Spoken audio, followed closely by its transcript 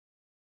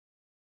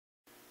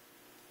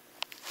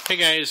Hey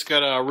guys,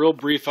 got a real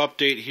brief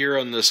update here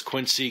on this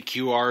Quincy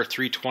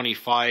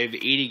QR325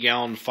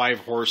 80-gallon 5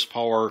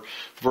 horsepower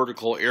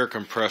vertical air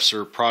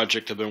compressor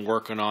project I've been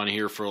working on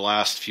here for the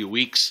last few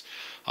weeks.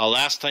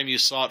 Last time you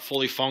saw it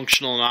fully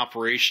functional and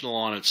operational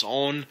on its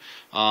own.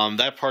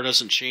 That part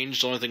hasn't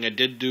changed. The only thing I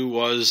did do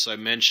was I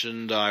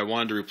mentioned I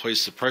wanted to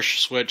replace the pressure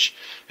switch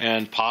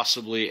and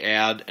possibly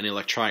add an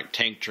electronic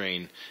tank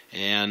drain.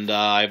 And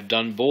I've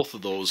done both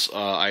of those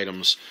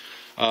items.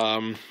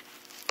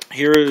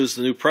 Here is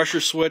the new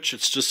pressure switch.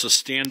 It's just a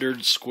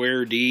standard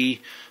square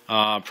D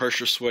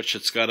pressure switch.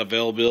 It's got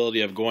availability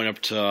of going up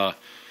to,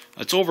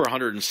 it's over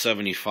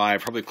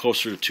 175, probably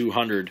closer to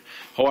 200.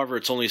 However,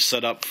 it's only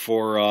set up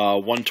for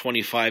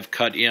 125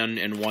 cut in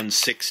and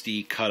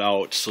 160 cut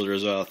out. So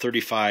there's a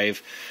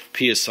 35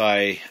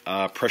 PSI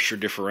pressure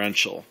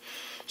differential.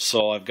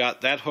 So I've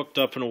got that hooked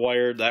up and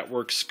wired. That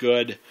works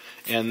good.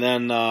 And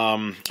then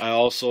I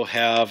also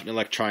have an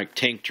electronic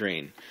tank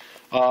drain.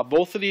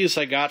 Both of these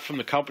I got from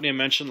the company I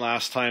mentioned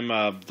last time,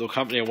 the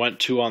company I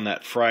went to on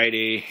that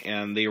Friday,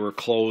 and they were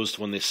closed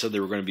when they said they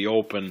were going to be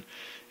open.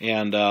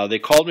 And they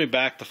called me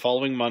back the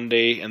following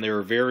Monday, and they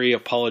were very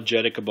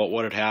apologetic about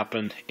what had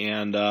happened.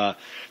 And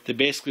they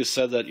basically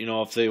said that, you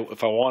know,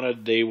 if I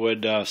wanted, they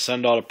would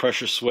send out a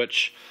pressure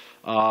switch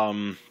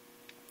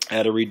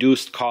at a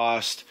reduced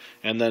cost,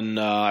 and then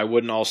I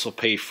wouldn't also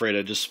pay for it.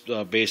 I just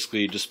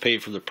basically just pay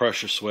for the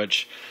pressure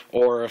switch,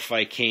 or if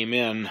I came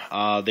in,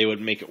 they would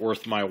make it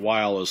worth my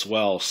while as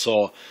well.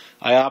 So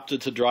I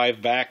opted to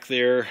drive back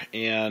there,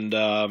 and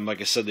like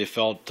I said, they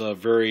felt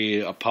very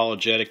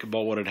apologetic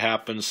about what had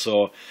happened,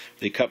 so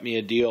they cut me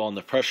a deal on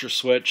the pressure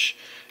switch,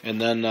 and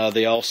then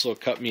they also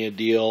cut me a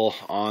deal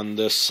on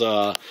this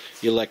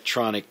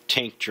electronic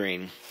tank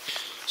drain.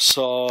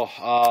 So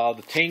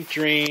the tank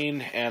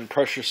drain and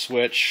pressure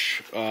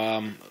switch,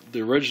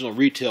 the original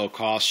retail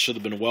cost should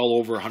have been well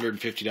over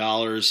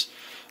 $150,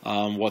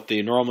 what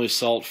they normally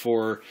sell it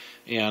for,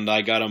 and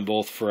I got them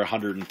both for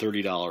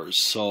 $130,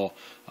 so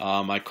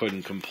I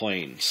couldn't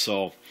complain.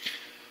 So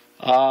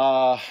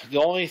the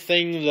only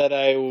thing that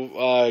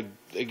I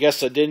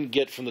guess I didn't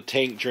get from the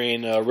tank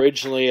drain,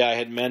 originally I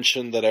had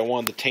mentioned that I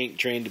wanted the tank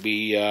drain to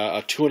be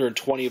a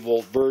 220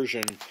 volt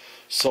version,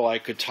 so I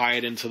could tie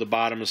it into the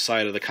bottom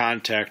side of the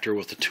contactor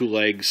with the two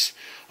legs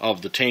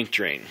of the tank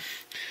drain.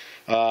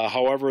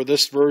 However,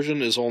 this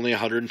version is only a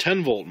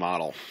 110 volt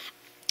model.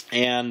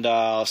 And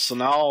so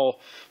now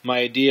my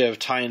idea of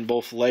tying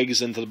both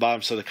legs into the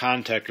bottom side of the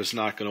contactor is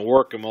not going to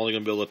work. I'm only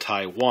going to be able to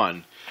tie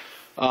one.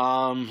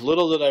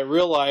 Little did I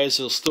realize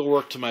it'll still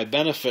work to my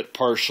benefit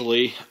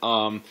partially.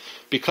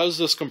 Because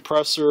this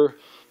compressor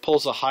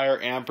pulls a higher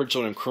amperage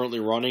than I'm currently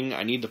running,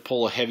 I need to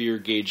pull a heavier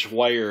gauge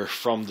wire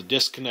from the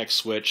disconnect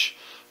switch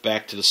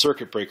back to the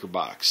circuit breaker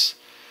box.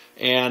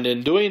 And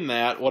in doing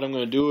that, what I'm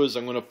going to do is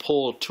I'm going to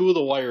pull two of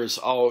the wires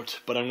out,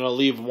 but I'm going to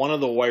leave one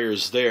of the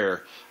wires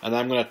there, and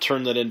I'm going to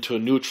turn that into a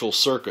neutral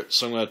circuit.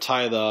 So I'm going to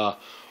tie the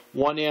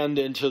one end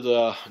into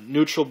the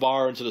neutral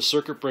bar into the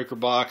circuit breaker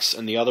box,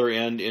 and the other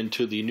end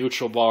into the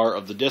neutral bar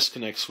of the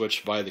disconnect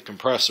switch by the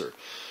compressor.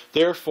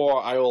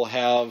 Therefore, I will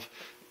have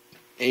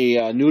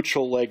a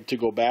neutral leg to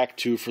go back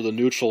to for the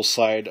neutral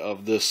side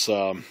of this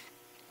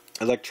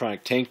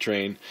electronic tank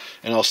drain,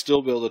 and I'll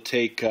still be able to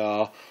take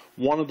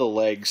one of the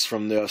legs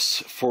from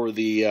this for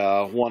the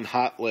one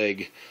hot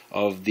leg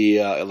of the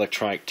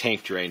electronic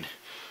tank drain.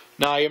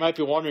 Now you might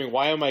be wondering,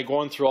 why am I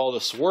going through all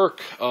this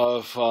work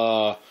of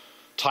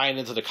tying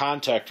into the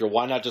contactor?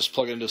 Why not just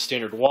plug it into a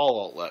standard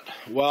wall outlet?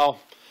 Well,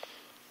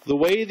 the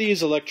way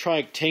these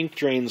electronic tank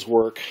drains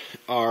work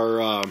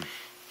are,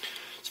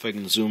 if I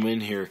can zoom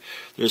in here,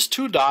 there's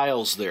two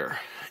dials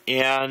there,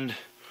 and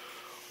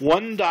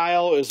one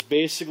dial is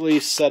basically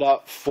set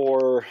up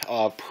for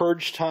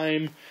purge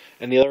time,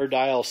 and the other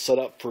dial is set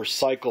up for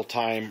cycle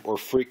time or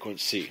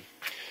frequency.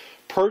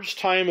 Purge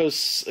time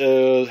has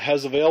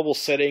available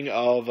setting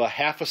of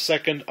half a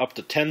second up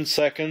to 10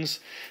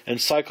 seconds,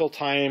 and cycle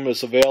time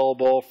is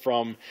available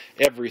from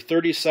every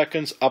 30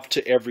 seconds up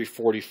to every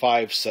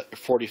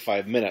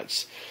 45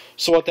 minutes.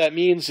 So what that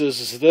means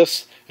is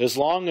this, as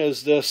long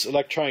as this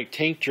electronic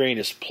tank drain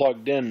is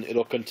plugged in,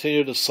 it'll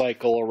continue to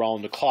cycle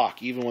around the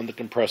clock, even when the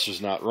compressor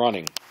is not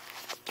running.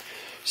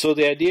 So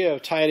the idea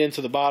of tying it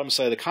into the bottom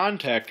side of the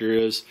contactor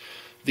is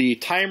the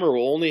timer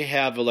will only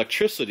have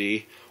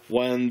electricity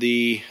when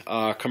the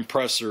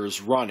compressor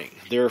is running.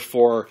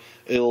 Therefore,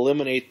 it'll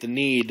eliminate the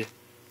need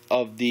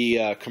of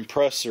the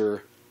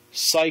compressor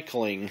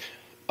cycling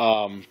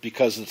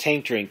because the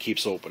tank drain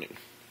keeps opening.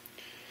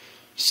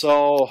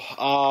 So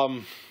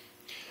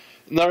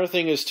another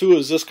thing is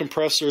this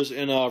compressor is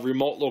in a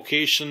remote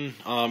location.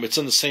 It's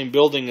in the same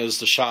building as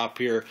the shop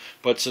here,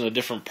 but it's in a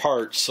different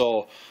part.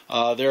 So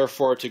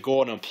therefore, to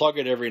go and unplug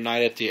it every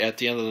night at the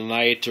end of the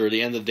night or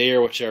the end of the day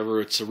or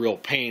whichever, it's a real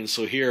pain.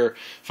 So here,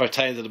 if I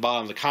tie it to the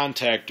bottom of the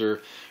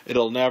contactor,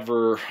 it'll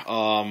never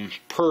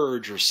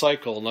purge or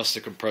cycle unless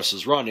the compressor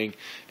is running.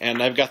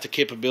 And I've got the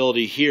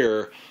capability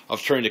here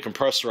of turning the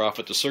compressor off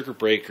at the circuit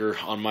breaker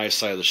on my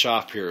side of the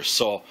shop here.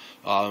 So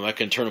I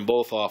can turn them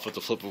both off with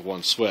the flip of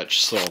one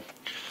switch. So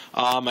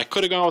I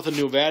could have gone with a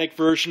pneumatic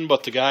version,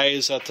 but the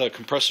guys at the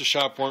compressor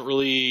shop weren't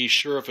really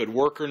sure if it'd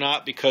work or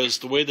not, because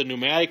the way the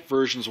pneumatic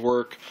versions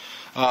work,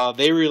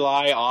 they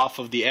rely off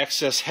of the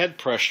excess head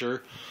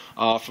pressure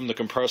from the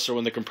compressor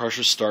when the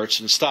compressor starts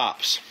and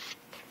stops.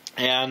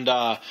 And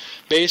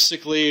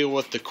basically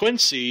with the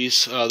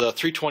Quincy's, the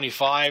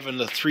 325 and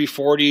the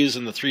 340s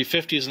and the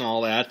 350s and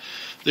all that,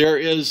 there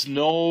is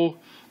no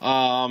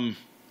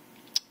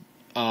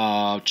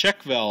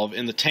check valve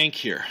in the tank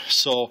here.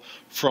 So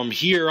from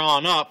here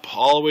on up,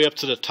 all the way up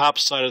to the top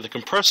side of the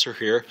compressor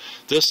here,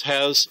 this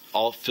has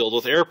all filled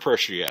with air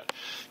pressure yet.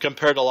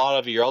 Compared to a lot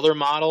of your other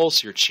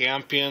models, your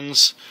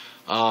Champions,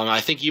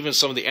 I think even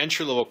some of the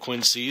entry-level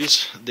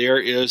Quincy's, there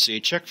is a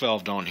check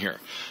valve down here.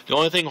 The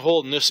only thing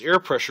holding this air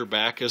pressure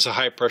back is a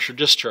high-pressure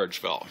discharge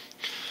valve.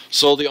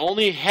 So the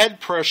only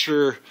head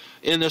pressure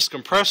in this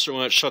compressor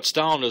when it shuts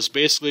down is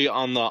basically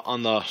on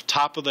the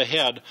top of the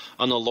head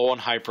on the low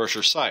and high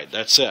pressure side.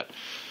 That's it.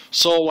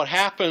 So what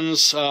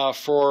happens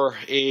for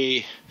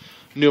a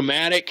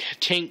pneumatic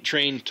tank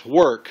drain to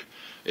work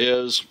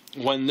is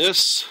when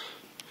this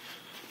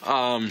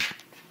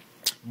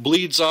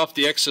bleeds off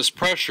the excess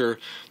pressure,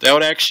 that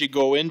would actually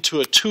go into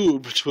a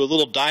tube to a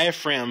little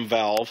diaphragm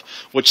valve,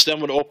 which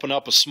then would open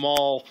up a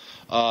small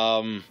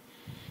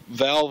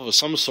valve of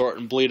some sort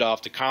and bleed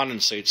off the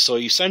condensate. So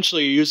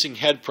essentially you're using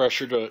head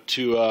pressure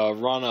to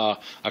run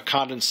a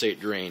condensate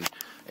drain.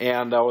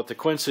 And with the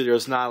Quincy,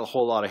 there's not a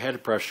whole lot of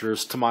head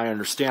pressures to my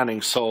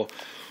understanding. So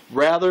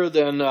rather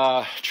than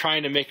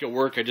trying to make it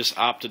work, I just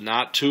opted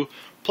not to.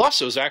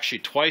 Plus it was actually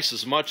twice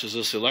as much as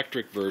this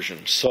electric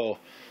version. So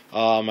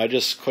I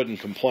just couldn't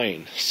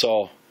complain.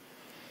 So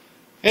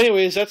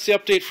anyways, that's the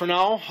update for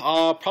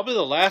now. Probably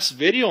the last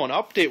video and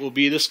update will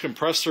be this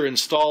compressor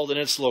installed in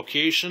its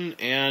location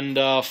and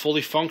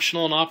fully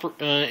functional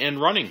and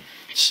running.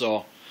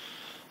 So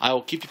I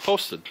will keep you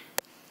posted.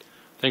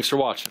 Thanks for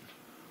watching.